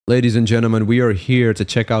Ladies and gentlemen, we are here to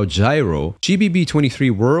check out JAIRO,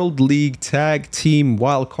 GGB23 World League Tag Team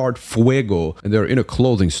Wildcard Fuego, and they're in a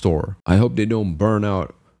clothing store. I hope they don't burn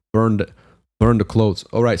the clothes.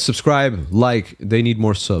 All right, subscribe, like, they need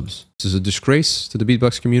more subs. This is a disgrace to the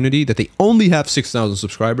beatbox community that they only have 6,000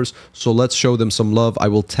 subscribers, so let's show them some love. I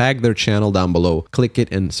will tag their channel down below. Click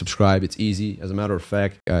it and subscribe. It's easy. As a matter of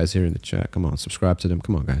fact, guys here in the chat, come on, subscribe to them.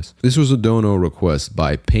 Come on, guys. This was a dono request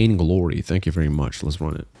by Pain Glory. Thank you very much. Let's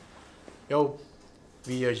run it. Yo,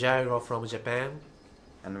 we are JAIRO from Japan.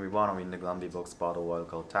 And we want to win the Glam Beatbox Battle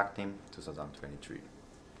Wildcard Tag Team 2023.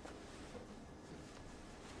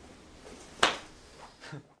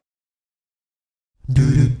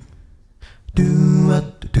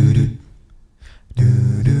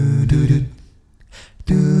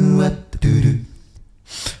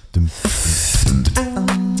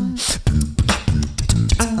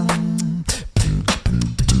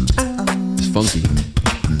 It's funky.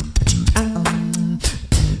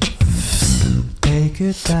 Take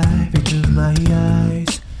a dive into my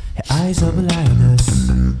eyes, the eyes of a lioness.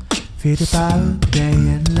 Feel the power day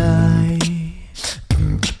and night.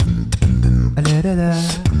 A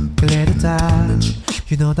little touch,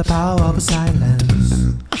 you know the power of silence.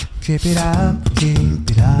 Keep it up,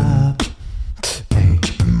 keep it up. Hey,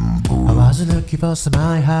 I wasn't looking for some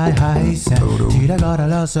highs till I got a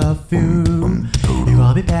lots of you. You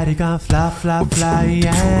want me petty, gone fly,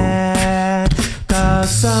 yeah.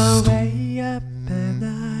 'Cause I'm way up and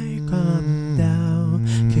I come down.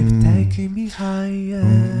 Keep taking me higher.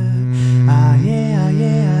 Ah yeah,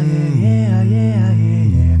 yeah, yeah, yeah, yeah,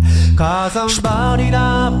 yeah. 'Cause I'm burning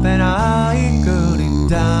up and I ain't cooling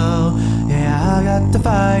down. Yeah, I got the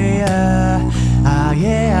fire. Ah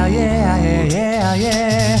yeah, yeah, yeah, yeah,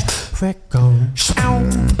 yeah. Fuego. Ow,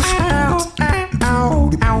 ow, ow,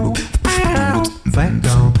 ow, ow.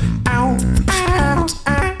 Fuego. Ow, ow,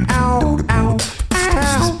 ow, ow,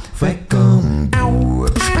 ow. Fuego. Ow,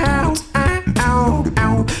 ow, ow,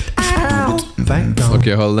 ow, ow. Fuego.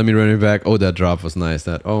 Okay, hold on, let me run it back. Oh, that drop was nice.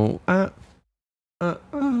 That I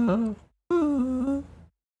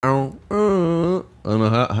don't know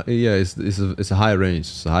how, yeah, it's a high range.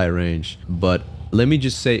 It's a high range. But let me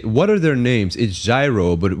just say, what are their names? It's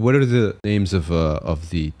JAIRO, but what are the names of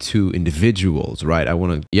the two individuals, right? I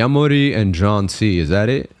want to Yamori and John T. Is that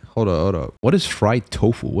it? Hold up. What is fried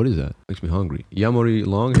tofu? What is that? Makes me hungry. Yamori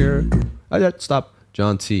long hair. Stop.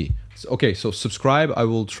 John T. Okay, so subscribe. I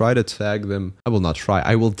will try to tag them. I will not try.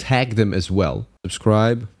 I will tag them as well.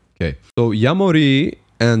 Subscribe. Okay. So Yamori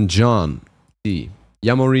and John T.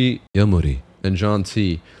 Yamori and John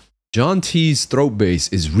T. John T's throat bass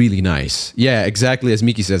is really nice. Yeah, exactly as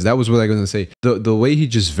Miki says. That was what I was gonna say. The way he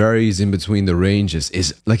just varies in between the ranges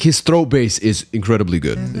is like his throat bass is incredibly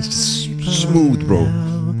good. It's smooth, bro.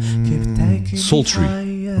 Sultry.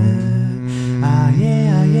 Ah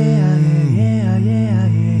yeah, yeah, yeah, yeah,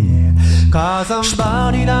 yeah. 'Cause I'm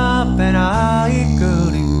burning up and I ain't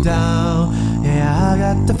cooling down. Yeah, I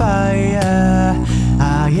got the fire.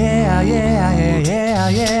 Ah yeah, yeah, yeah, yeah,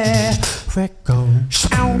 yeah. Fuego.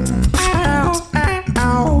 Ow, ow,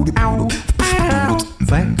 ow, ow, ow.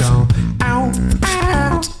 Fuego. Ow,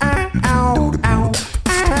 ow, ow, ow,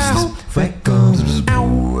 ow. Fuego.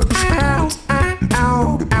 Ow, ow,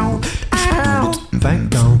 ow, ow, ow.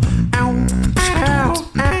 Fuego. Ow,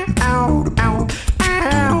 ow, ow, ow,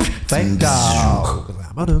 ow. Fuego.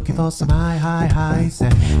 I'm looking for some highs.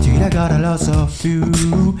 Till I got a lot of you.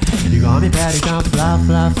 You got me petty, gone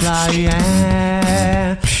fly,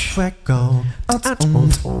 yeah. Fuego.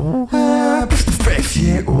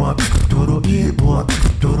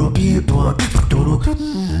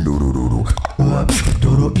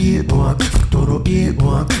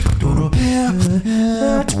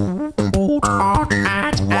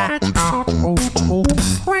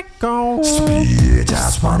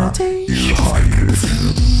 Just wanna take you higher.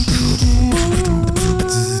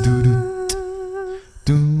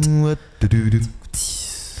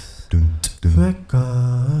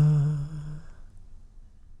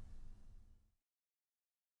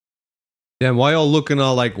 Damn, why y'all looking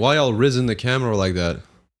all like, why y'all rizzing the camera like that?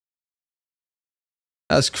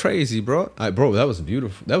 That's crazy, bro. Bro, that was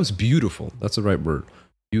beautiful. That was beautiful. That's the right word.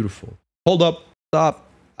 Beautiful. Hold up. Stop.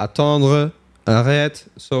 Attendre. Arrête.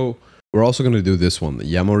 So, we're also going to do this one. The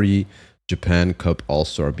Yamori Japan Cup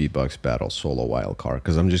All-Star Beatbox Battle Solo Wildcard.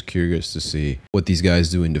 Because I'm just curious to see what these guys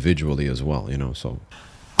do individually as well, you know. So,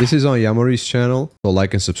 this is on Yamori's channel. So,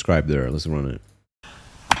 like and subscribe there. Let's run it.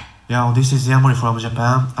 Yo, this is Yamori from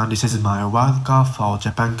Japan, and this is my wildcard for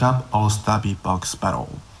Japan Cup All-Star Beatbox Battle.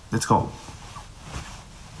 Let's go.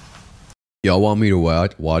 Y'all want me to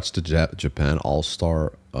watch the Japan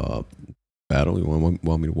All-Star battle? You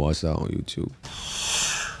want me to watch that on YouTube?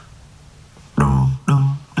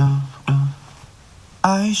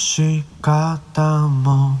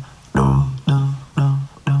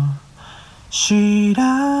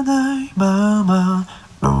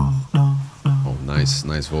 Oh,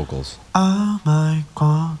 nice vocals. Amai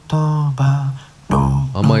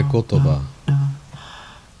kotoba.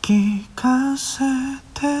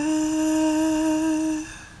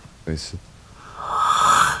 Nice.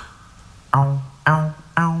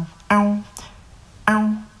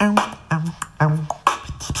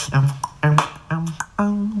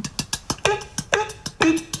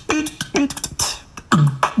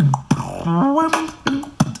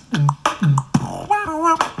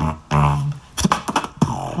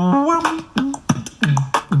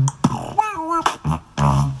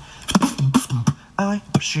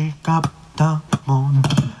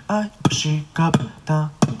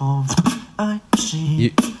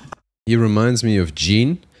 He reminds me of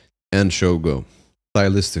Gene and Shogo,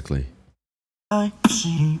 stylistically.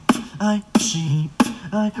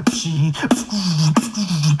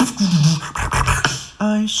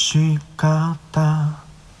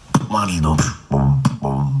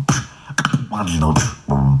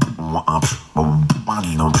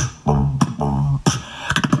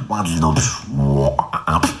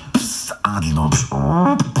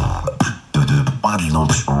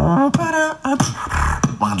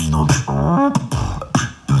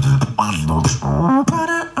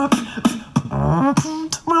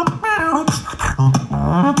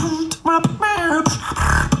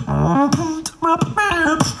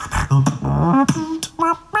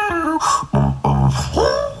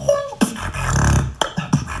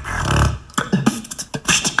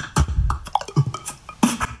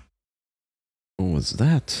 What was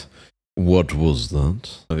that? What was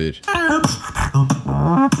that?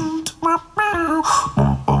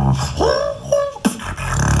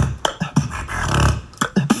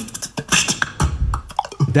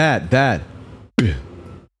 Dad.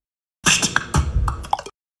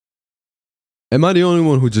 Am I the only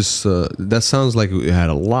one who just, that sounds like it had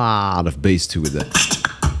a lot of bass to it. That.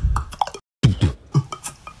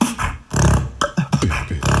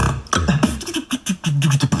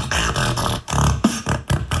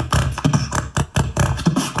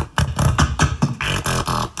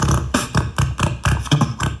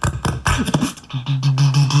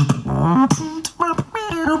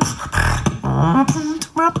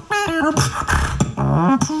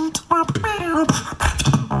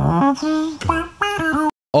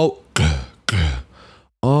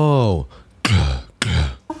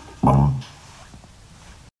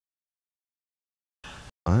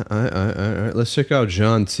 Alright, let's check out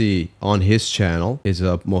John T on his channel. His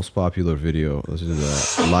most popular video. Let's do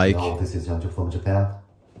that. Like. Hello, this is John T from Japan.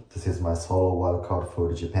 This is my solo wildcard for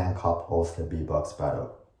the Japan Cup All-Star Beatbox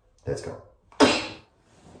battle. Let's go.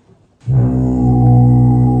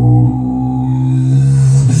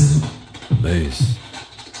 Bass.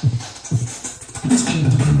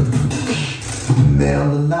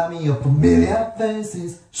 Remind me of familiar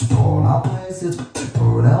faces. She pulled out places,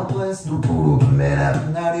 pulled out places, pulled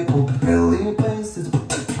places.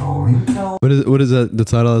 What is that? The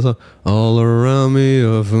title of that song? All around me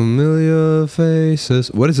are familiar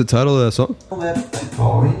faces. What is the title of that song?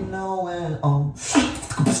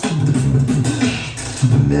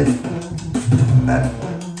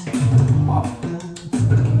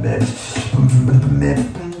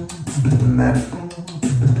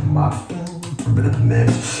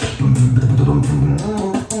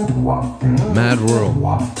 Mad World.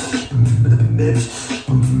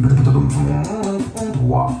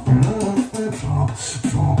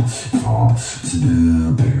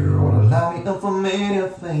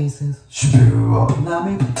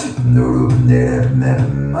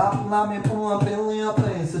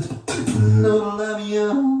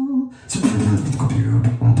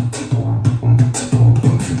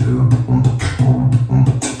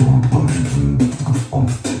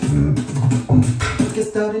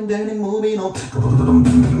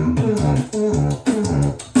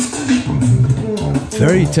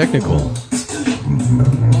 Very technical.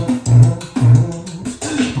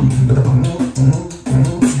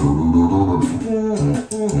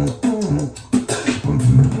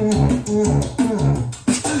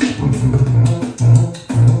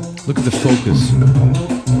 Look at the focus.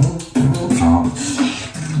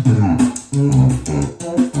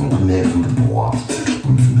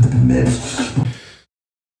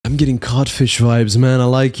 I'm getting Codfish vibes, man. I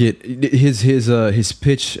like it. His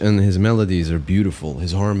pitch and his melodies are beautiful.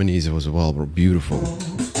 His harmonies as well were beautiful.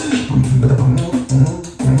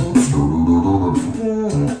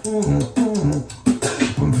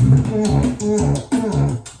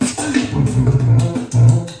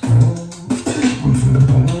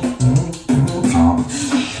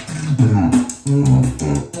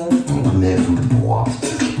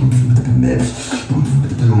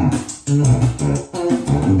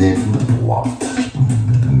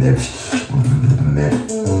 You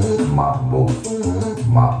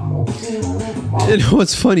know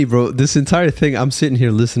what's funny, bro? This entire thing, I'm sitting here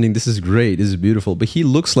listening. This is great. This is beautiful. But he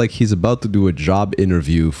looks like he's about to do a job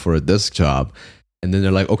interview for a desk job. And then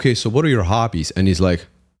they're like, okay, so what are your hobbies? And he's like,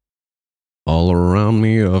 all around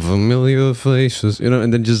me are familiar faces, you know,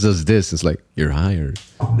 and then just does this. It's like, you're hired.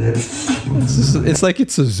 It's like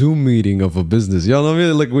it's a Zoom meeting of a business. You know what I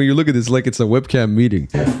mean? Like when you look at this, like it's a webcam meeting.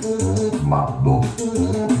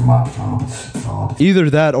 Either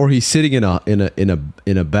that or he's sitting in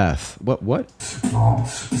a bath. What?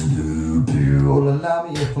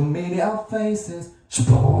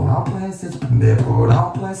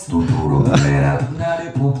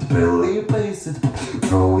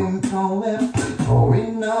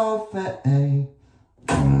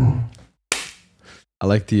 I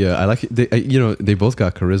like you know, they both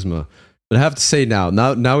got charisma. But I have to say now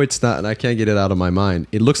it's not, and I can't get it out of my mind.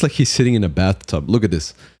 It looks like he's sitting in a bathtub. Look at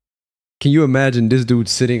this. Can you imagine this dude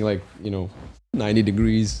sitting like, you know, 90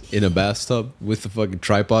 degrees in a bathtub with the fucking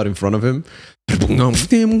tripod in front of him?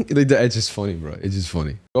 It's just funny, bro. It's just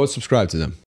funny. Go subscribe to them.